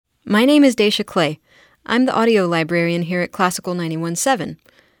My name is Daisha Clay. I'm the audio librarian here at Classical 91.7.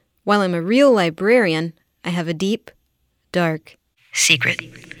 While I'm a real librarian, I have a deep, dark secret.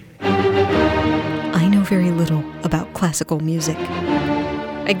 I know very little about classical music.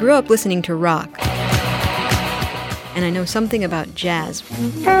 I grew up listening to rock, and I know something about jazz.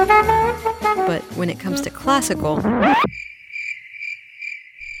 But when it comes to classical,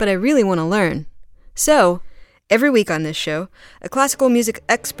 but I really want to learn. So, every week on this show, a classical music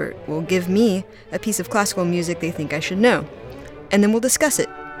expert will give me a piece of classical music they think I should know, and then we'll discuss it.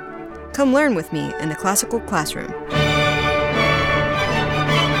 Come learn with me in the classical classroom.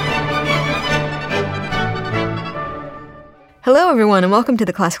 Hello, everyone, and welcome to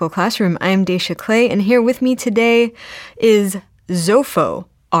the Classical Classroom. I am Daisha Clay, and here with me today is ZOFO.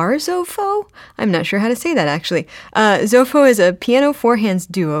 Our ZOFO? I'm not sure how to say that, actually. ZOFO is a piano four-hands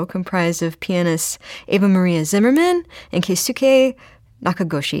duo comprised of pianists Eva-Maria Zimmerman and Keisuke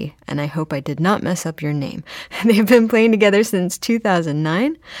Nakagoshi, and I hope I did not mess up your name. They've been playing together since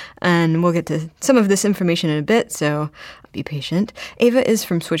 2009, and we'll get to some of this information in a bit, so be patient. Eva is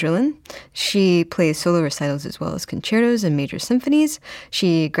from Switzerland. She plays solo recitals as well as concertos and major symphonies.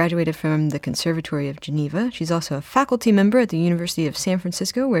 She graduated from the Conservatory of Geneva. She's also a faculty member at the University of San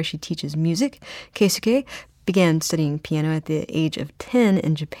Francisco, where she teaches music. Keisuke began studying piano at the age of 10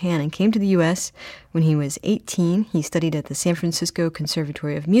 in Japan and came to the U.S. when he was 18. He studied at the San Francisco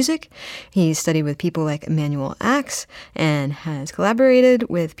Conservatory of Music. He studied with people like Emanuel Ax and has collaborated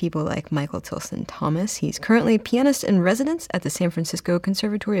with people like Michael Tilson Thomas. He's currently pianist in residence at the San Francisco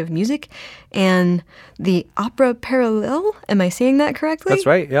Conservatory of Music and the Opera Parallel. Am I saying that correctly? That's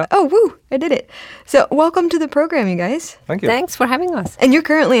right, yeah. Oh, woo! I did it. So welcome to the program, you guys. Thank you. Thanks for having us. And you're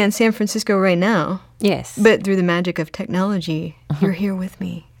currently in San Francisco right now. Yes. But through the magic of technology, you're here with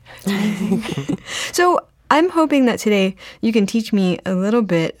me. It's amazing. So I'm hoping that today you can teach me a little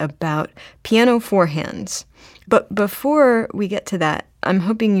bit about piano four-hands. But before we get to that, I'm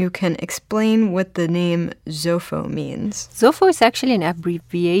hoping you can explain what the name ZOFO means. ZOFO is actually an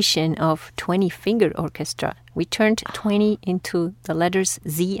abbreviation of 20-finger orchestra. We turned 20 into the letters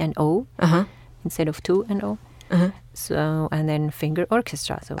Z and O instead of 2 and O. So, and then finger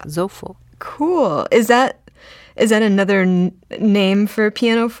orchestra, so ZOFO. Cool. Is that another name for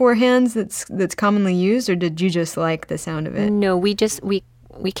piano four-hands that's commonly used, or did you just like the sound of it? No, we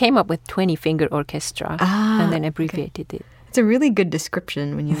came up with 20-finger orchestra and then abbreviated it. It's a really good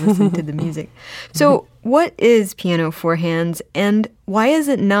description when you listen to the music. So what is piano four-hands, and why is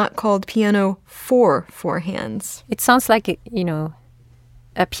it not called piano for four-hands? It sounds like,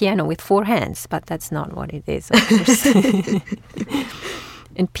 a piano with four hands, but that's not what it is, of course.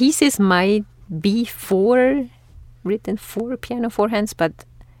 And pieces might be written for piano four hands, but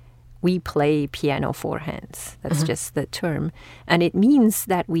we play piano four hands. That's just the term. And it means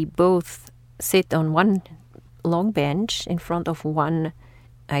that we both sit on one long bench in front of one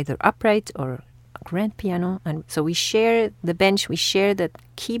either upright or grand piano. And so we share the bench, we share the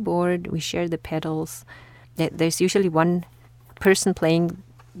keyboard, we share the pedals. There's usually one person playing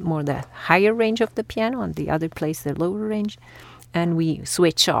more the higher range of the piano and the other plays the lower range. And we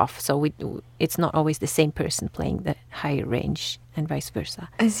switch off, so it's not always the same person playing the higher range, and vice versa.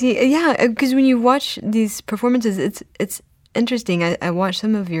 I see. Yeah, because when you watch these performances, it's interesting. I watched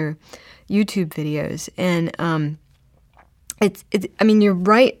some of your YouTube videos, and I mean, you're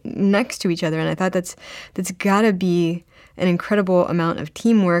right next to each other, and I thought that's got to be an incredible amount of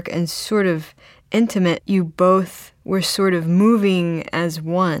teamwork and sort of intimate. You both were sort of moving as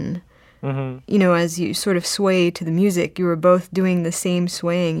one. You know, as you sort of sway to the music, you were both doing the same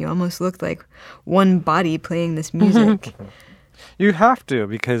swaying. You almost looked like one body playing this music. You have to,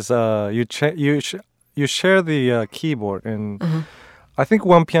 because you share the keyboard, and I think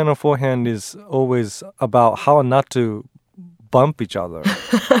one piano forehand is always about how not to bump each other.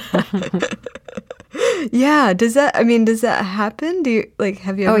 Yeah, does that happen? Do you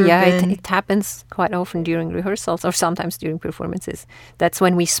have you ever been... it happens quite often during rehearsals or sometimes during performances. That's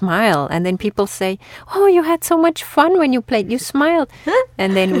when we smile, and then people say, "Oh, you had so much fun when you played. You smiled."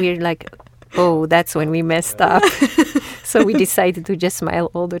 And then we're like, "Oh, that's when we messed up." So we decided to just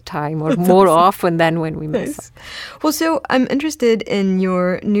smile all the time, or more often than when we mess up. Well, so I'm interested in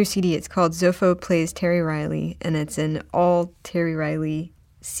your new CD. It's called ZOFO Plays Terry Riley, and it's an all Terry Riley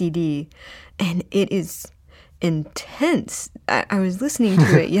CD. And it is intense. I was listening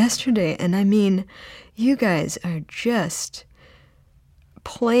to it yesterday, and I mean, you guys are just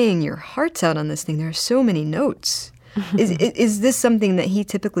playing your hearts out on this thing. There are so many notes. Is this something that he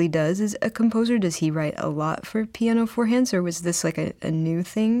typically does as a composer? Does he write a lot for piano four-hands, or was this like a new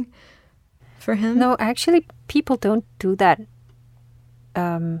thing for him? No, actually, people don't do that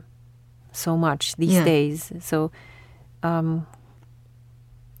so much these days. So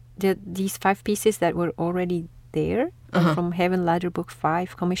these 5 pieces that were already there from Heaven Ladder Book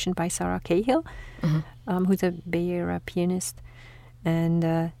 5, commissioned by Sarah Cahill, who's a Bay Area pianist.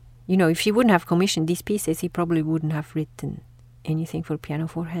 And, if he wouldn't have commissioned these pieces, he probably wouldn't have written anything for piano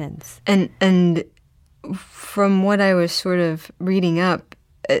 4 hands. And from what I was sort of reading up,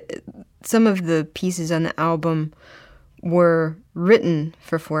 some of the pieces on the album were written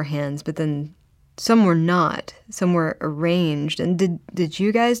for 4 hands, but then some were not. Some were arranged. And did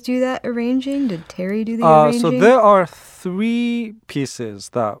you guys do that arranging? Did Terry do the arranging? So there are 3 pieces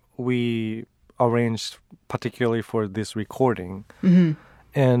that we arranged particularly for this recording.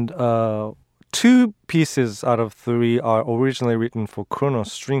 And 2 pieces out of 3 are originally written for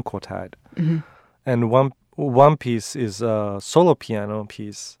Kronos String Quartet. And one piece is a solo piano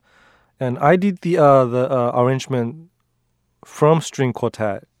piece. And I did the arrangement from string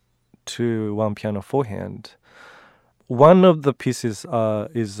quartet to one piano 4 hand. One of the pieces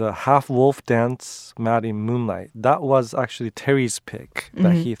is a half wolf dance, Mad in Moonlight. That was actually Terry's pick,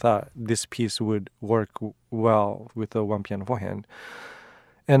 that he thought this piece would work well with a one piano 4 hand.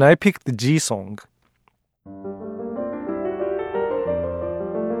 And I picked the G song.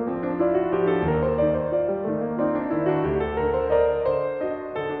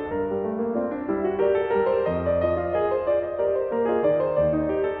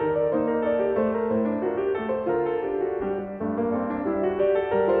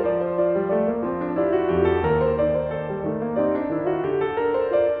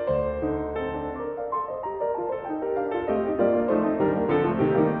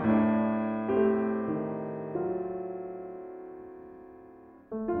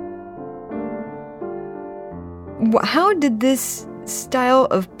 How did this style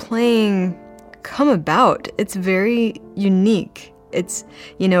of playing come about? It's very unique. It's,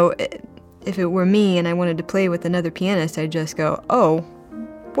 if it were me and I wanted to play with another pianist, I'd just go, oh,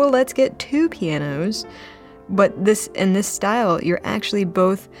 well, let's get 2 pianos. But in this style, you're actually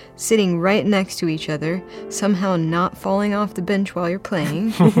both sitting right next to each other, somehow not falling off the bench while you're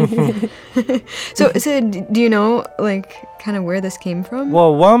playing. So do you know, kind of where this came from?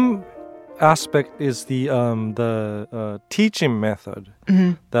 Well, one aspect is the teaching method.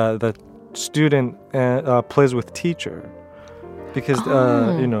 The student plays with teacher, because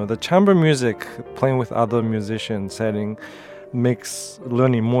the chamber music, playing with other musicians setting, makes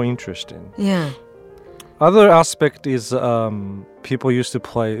learning more interesting. Yeah. Other aspect is people used to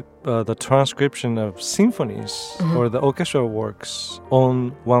play the transcription of symphonies or the orchestra works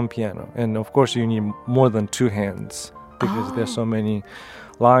on one piano, and of course you need more than 2 hands because there's so many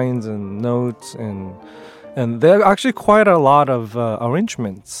lines and notes, and there are actually quite a lot of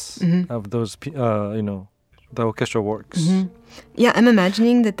arrangements of those the orchestra works. Yeah, I'm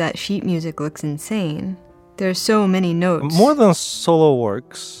imagining that sheet music looks insane. There's so many notes. More than solo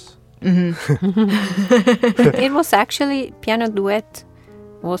works. It was actually, piano duet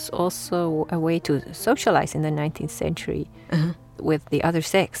was also a way to socialize in the 19th century with the other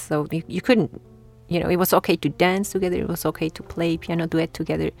sex. So you couldn't, it was okay to dance together, it was okay to play piano duet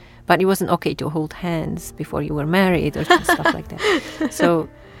together, but it wasn't okay to hold hands before you were married or stuff like that. So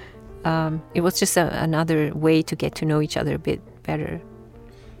it was just another way to get to know each other a bit better.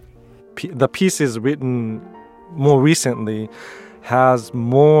 The piece is written more recently, has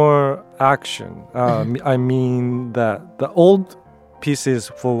more action. I mean that the old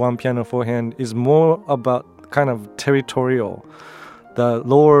pieces for one piano 4 hand is more about kind of territorial. The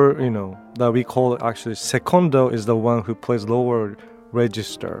lower, that we call it actually secondo is the one who plays lower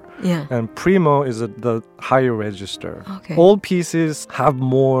register. Yeah. And primo is the higher register. Okay. Old pieces have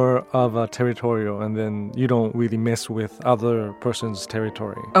more of a territorial, and then you don't really mess with other person's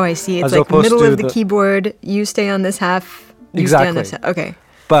territory. Oh, I see. It's As like middle opposed of to the keyboard, you stay on this half. Exactly. Okay.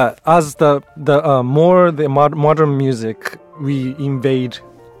 But as the modern music, we invade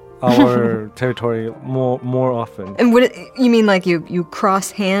our territory more often. And you mean like you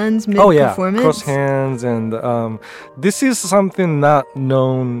cross hands mid performance? Cross hands, and this is something not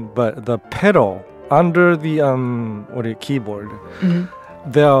known, but the pedal under the keyboard,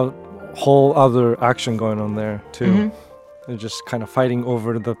 there are whole other action going on there too. They're just kind of fighting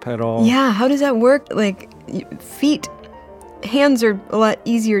over the pedal. Yeah, how does that work? Like hands are a lot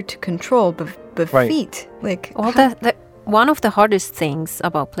easier to control, but Right. feet, one of the hardest things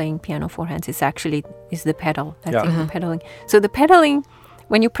about playing piano 4 hands is the pedal. The pedaling. So the pedaling,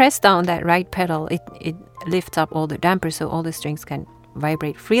 when you press down that right pedal, it lifts up all the dampers, so all the strings can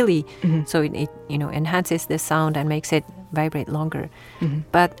vibrate freely. So it enhances the sound and makes it vibrate longer.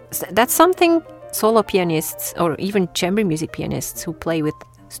 But that's something solo pianists or even chamber music pianists who play with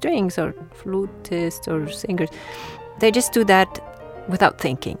strings or flutists or singers, they just do that without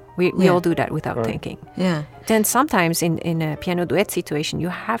thinking. We all do that without thinking. Yeah. Then sometimes in a piano duet situation, you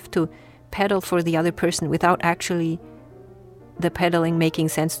have to pedal for the other person without actually the pedaling making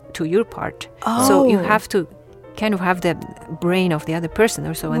sense to your part. Oh. So you have to kind of have the brain of the other person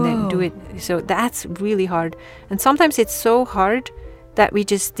or so and then do it. So that's really hard. And sometimes it's so hard that we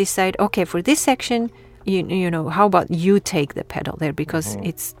just decide, okay, for this section, you know, how about you take the pedal there, because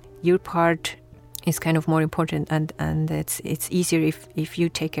it's your part is kind of more important, and it's easier if you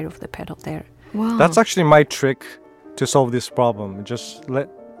take care of the pedal there. Wow. That's actually my trick to solve this problem. Just let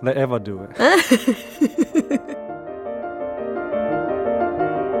Eva do it.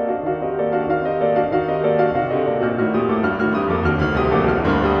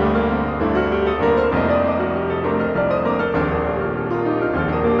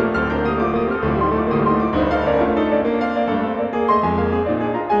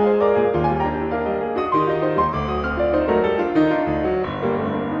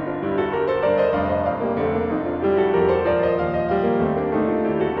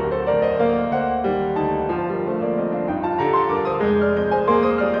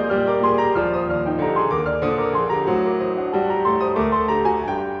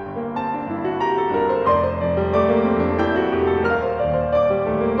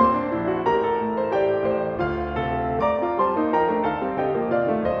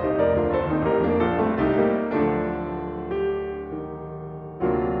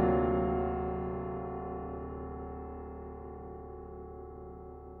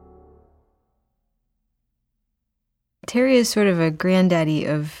 Terry is sort of a granddaddy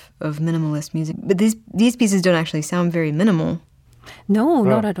of minimalist music, but these pieces don't actually sound very minimal. No,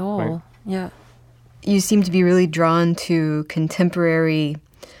 not at all. Right. Yeah. You seem to be really drawn to contemporary,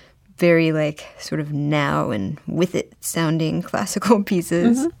 very like sort of now and with it sounding classical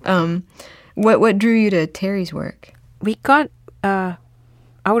pieces. What drew you to Terry's work? We got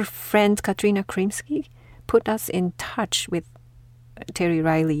our friend Katrina Krimsky put us in touch with Terry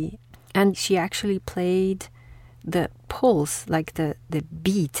Riley, and she actually played the pulse, like the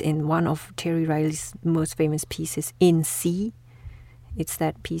beat in one of Terry Riley's most famous pieces, In C. It's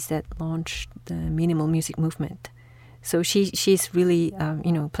that piece that launched the minimal music movement. So she's really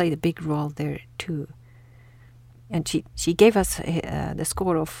played a big role there too. And she gave us the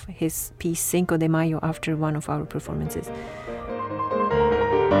score of his piece Cinco de Mayo after one of our performances.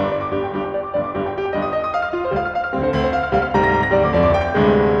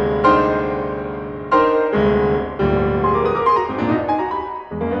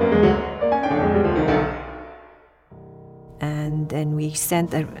 And then we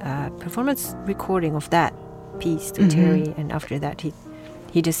sent a performance recording of that piece to Terry, and after that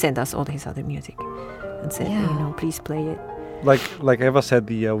he just sent us all his other music and said, please play it. Like Eva said,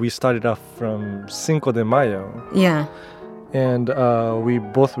 we started off from Cinco de Mayo. Yeah. And we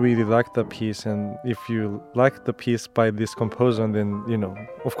both really liked the piece. And if you like the piece by this composer, then,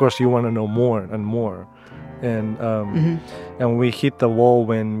 of course you want to know more and more. And and we hit the wall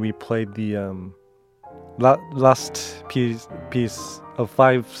when we played the last piece of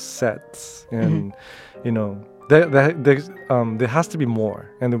 5 sets. And, there has to be more.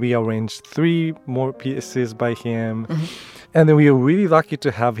 And we arranged 3 more pieces by him. And then we were really lucky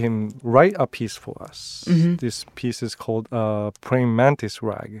to have him write a piece for us. This piece is called Praying Mantis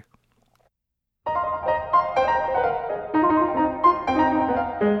Rag.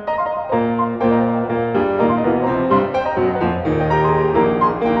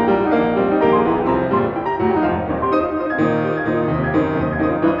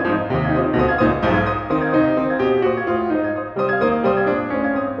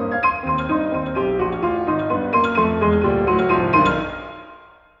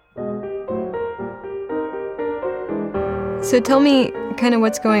 So tell me kind of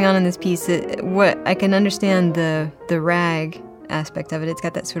what's going on in this piece. What I can understand the rag aspect of it. It's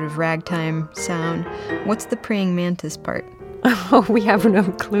got that sort of ragtime sound. What's the praying mantis part? Oh, we have no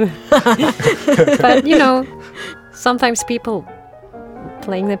clue. But, sometimes people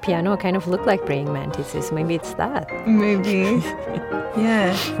playing the piano kind of look like praying mantises. Maybe it's that. Maybe.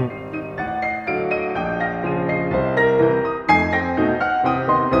 Yeah.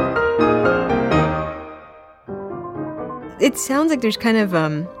 It sounds like there's kind of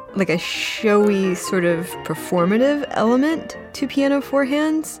like a showy sort of performative element to piano 4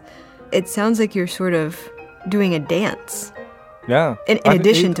 hands. It sounds like you're sort of doing a dance. Yeah. In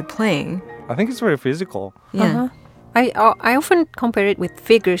addition to playing. I think it's very physical. Yeah. I often compare it with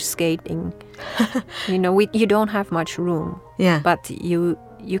figure skating. You don't have much room. Yeah. But you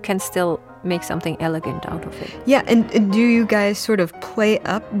can still make something elegant out of it. Yeah, and do you guys sort of play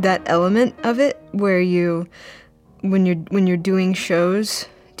up that element of it where you, when you're doing shows,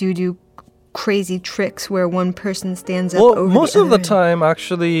 do you do crazy tricks where one person stands up over the other? Most of the time,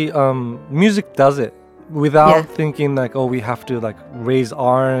 actually, music does it without thinking like, oh, we have to like raise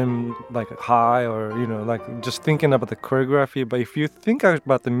arm like high or, you know, like just thinking about the choreography. But if you think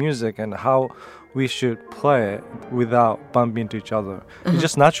about the music and how we should play it without bumping into each other, it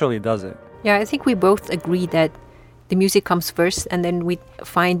just naturally does it. Yeah, I think we both agree that the music comes first, and then we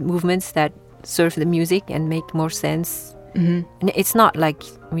find movements that serve the music and make more sense. And it's not like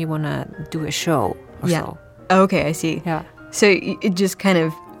we want to do a show or so. Oh, okay, I see. Yeah. So it just kind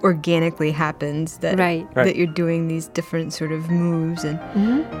of organically happens that Right. you're doing these different sort of moves and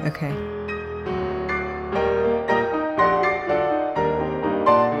okay.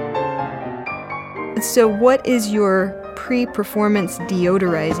 So what is your pre-performance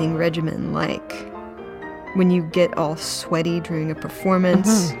deodorizing regimen like? When you get all sweaty during a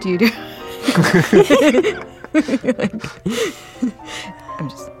performance, do you do I'm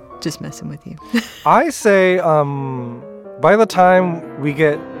just messing with you. I say by the time we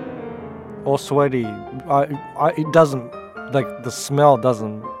get all sweaty, it doesn't, like the smell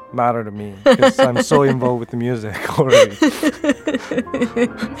doesn't matter to me because I'm so involved with the music already.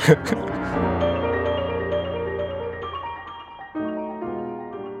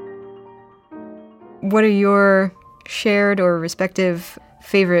 What are your shared or respective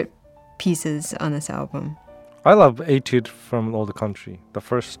favorite pieces on this album? I love Etude from Old Country, the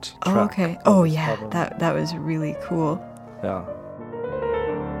first track. Oh, okay. Oh, yeah. That was really cool. Yeah.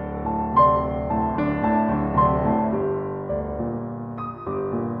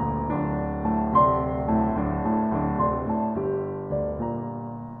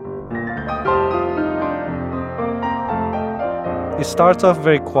 It starts off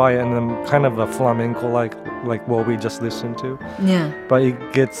very quiet and then kind of a flamenco like what we just listened to. Yeah. But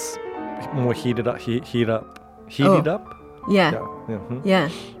it gets more heated up. Heated up? Yeah. Yeah.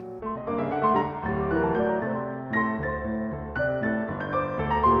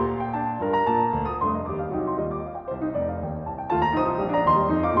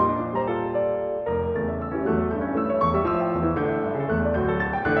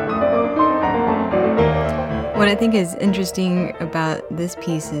 What I think is interesting about this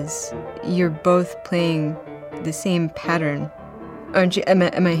piece is you're both playing the same pattern. Aren't you? Am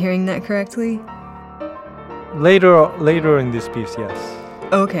I hearing that correctly? Later in this piece, yes.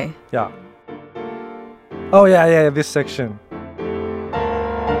 Okay. Yeah. Oh yeah, this section.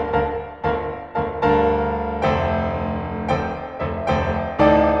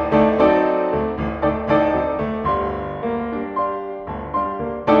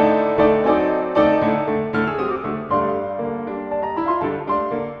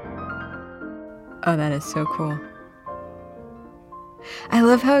 Oh, that is so cool. I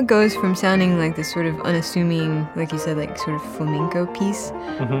love how it goes from sounding like this sort of unassuming, like you said, like sort of flamenco piece,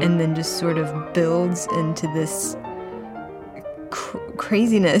 and then just sort of builds into this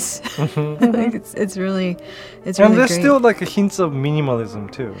craziness. Like it's really And really there's great. still like hints of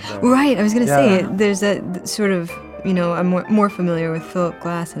minimalism too. Right, I was gonna say there's that sort of, you know, I'm more familiar with Philip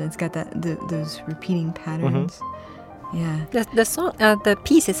Glass, and it's got those repeating patterns. Yeah. The song, the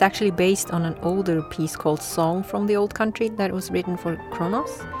piece is actually based on an older piece called "Song from the Old Country" that was written for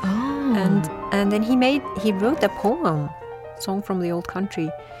Kronos. Oh. And then he wrote a poem, "Song from the Old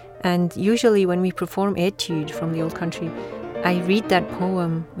Country," and usually when we perform Etude from the Old Country, I read that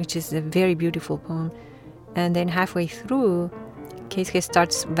poem, which is a very beautiful poem, and then halfway through, Keisuke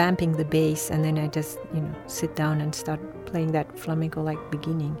starts vamping the bass, and then I just sit down and start playing that flamenco-like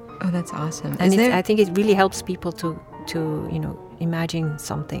beginning. Oh, that's awesome. And I think it really helps people to imagine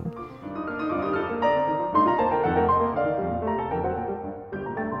something.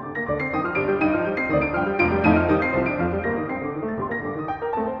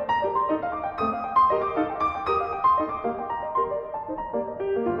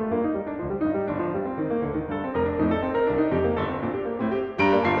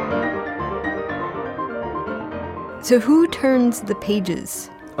 So who turns the pages?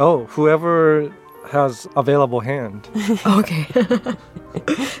 Oh, whoever has available hand. Okay.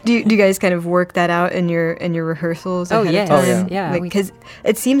 Do you guys kind of work that out in your rehearsals ahead of time? Yeah. Because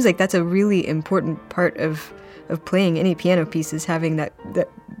it seems like that's a really important part of playing any piano piece, is having that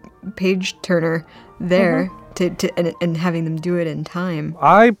page turner there and having them do it in time.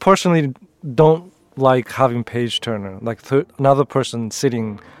 I personally don't like having page turner, like another person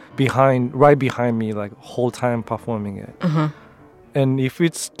sitting right behind me, like whole time performing it. And if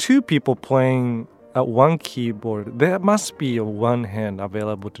it's two people playing at one keyboard, there must be a one hand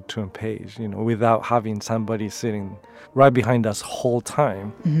available to turn page, without having somebody sitting right behind us whole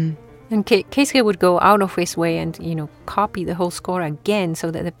time. Mm-hmm. And Keisuke would go out of his way and, copy the whole score again so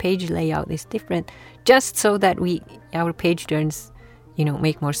that the page layout is different, just so that our page turns,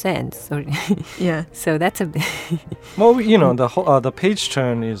 make more sense. Or yeah. So that's a well, the whole the page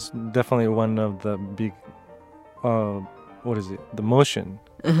turn is definitely one of the big, what is it? The motion.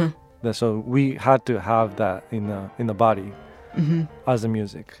 Uh-huh. So we had to have that in the body as the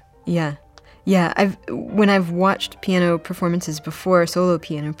music. Yeah. Yeah, when I've watched piano performances before, solo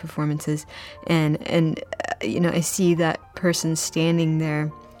piano performances, and I see that person standing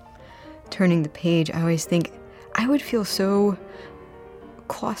there turning the page, I always think I would feel so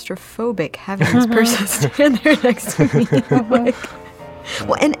claustrophobic having this person stand there next to me.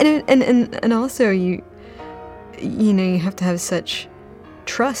 Well, and also you have to have such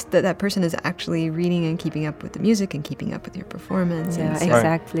trust that person is actually reading and keeping up with the music and keeping up with your performance. Yeah, so,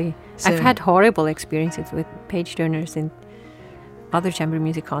 exactly. So, I've had horrible experiences with page turners in other chamber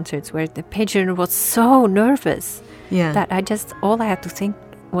music concerts where the page turner was so nervous that all I had to think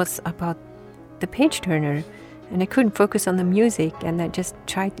was about the page turner, and I couldn't focus on the music, and I just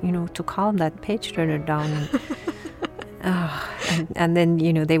tried, to calm that page turner down. And then,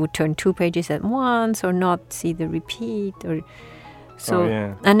 they would turn 2 pages at once or not see the repeat or... So,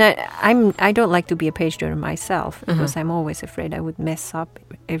 and I don't like to be a page turner myself because I'm always afraid I would mess up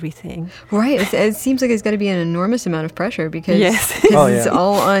everything. Right. It seems like it's got to be an enormous amount of pressure because Yes. It's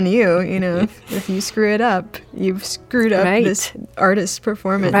all on you. If you screw it up, you've screwed up this artist's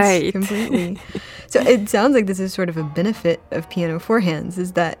performance completely. So it sounds like this is sort of a benefit of piano four hands,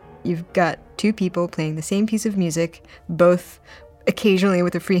 is that you've got 2 people playing the same piece of music, both occasionally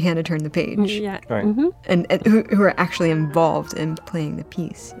with a free hand to turn the page. Yeah. Right. Mm-hmm. And who are actually involved in playing the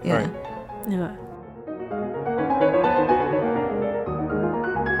piece. Yeah. Right. Yeah.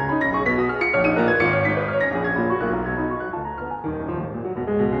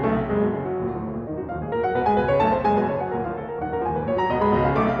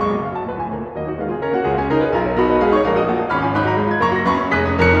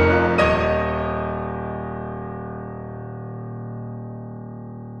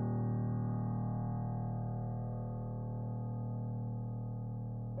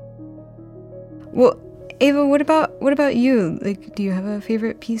 Well, Eva, what about you? Like, do you have a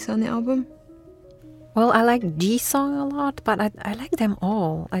favorite piece on the album? Well, I like G Song a lot, but I like them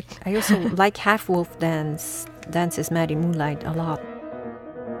all. I also like Half Wolf Dances Mad in Moonlight a lot.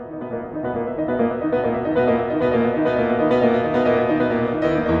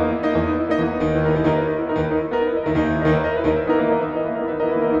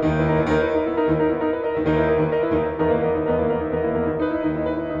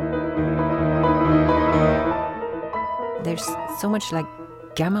 There's so much like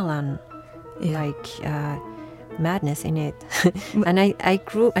gamelan, madness in it. And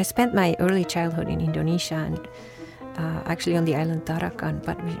I spent my early childhood in Indonesia and actually on the island Tarakan,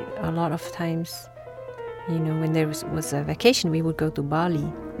 but a lot of times, when there was a vacation, we would go to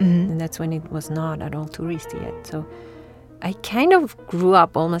Bali, and that's when it was not at all touristy yet. So I kind of grew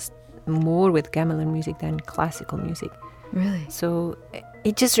up almost more with gamelan music than classical music. Really? So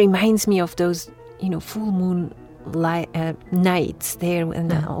it just reminds me of those, full moon nights there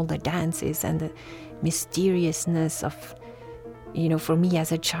and all the dances and the mysteriousness of, for me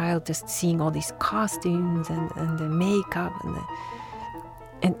as a child, just seeing all these costumes and the makeup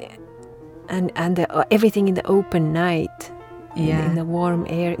and everything in the open night, in the warm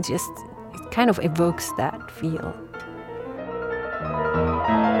air. It kind of evokes that feel.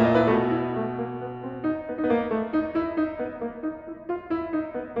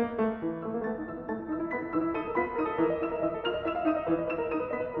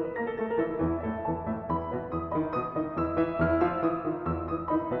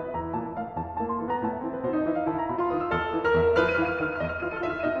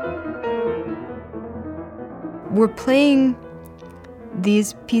 Were playing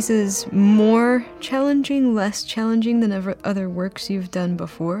these pieces more challenging, less challenging than other works you've done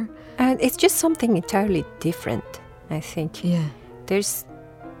before? And it's just something entirely different, I think. Yeah. There's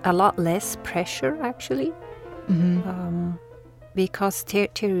a lot less pressure, actually, because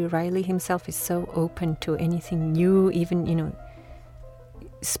Terry Riley himself is so open to anything new, even,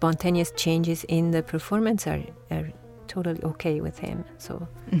 spontaneous changes in the performance are totally okay with him. So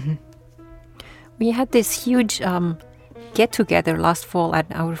we had this huge get-together last fall at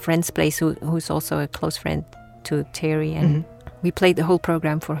our friend's place, who's also a close friend to Terry, and we played the whole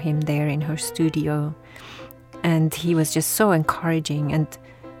program for him there in her studio, and he was just so encouraging, and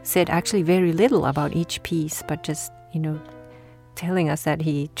said actually very little about each piece, but just, telling us that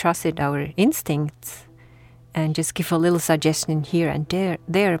he trusted our instincts and just give a little suggestion here and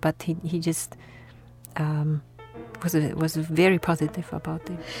there. But he just was very positive about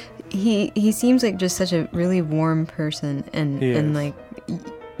it. He seems like just such a really warm person, and like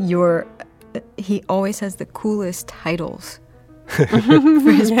he always has the coolest titles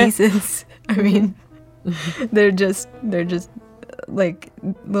for his pieces. I mean, they're just like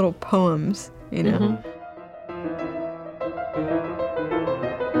little poems, Mm-hmm.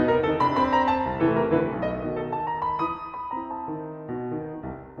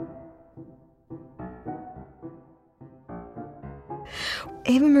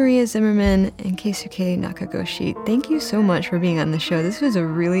 Eva-Maria Zimmerman and Keisuke Nakagoshi, thank you so much for being on the show. This was a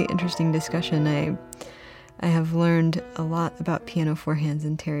really interesting discussion. I have learned a lot about piano four hands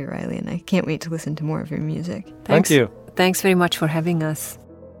and Terry Riley, and I can't wait to listen to more of your music. Thank you. Thanks very much for having us.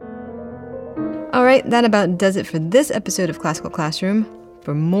 All right, that about does it for this episode of Classical Classroom.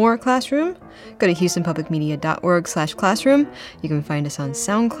 For more Classroom, go to houstonpublicmedia.org/classroom. You can find us on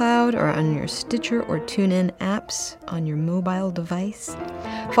SoundCloud or on your Stitcher or TuneIn apps on your mobile device.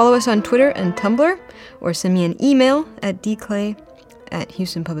 Follow us on Twitter and Tumblr, or send me an email at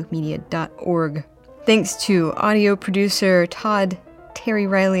dclay@houstonpublicmedia.org. Thanks to audio producer Todd Terry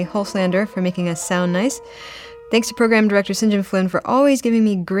Riley Hulslander for making us sound nice. Thanks to Program Director St. Flynn for always giving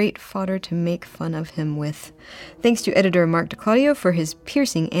me great fodder to make fun of him with. Thanks to Editor Mark DeClaudio for his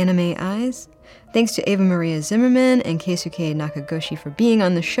piercing anime eyes. Thanks to Eva-Maria Zimmerman and Keisuke Nakagoshi for being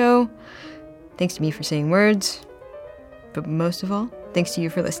on the show. Thanks to me for saying words. But most of all, thanks to you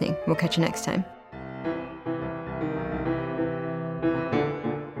for listening. We'll catch you next time.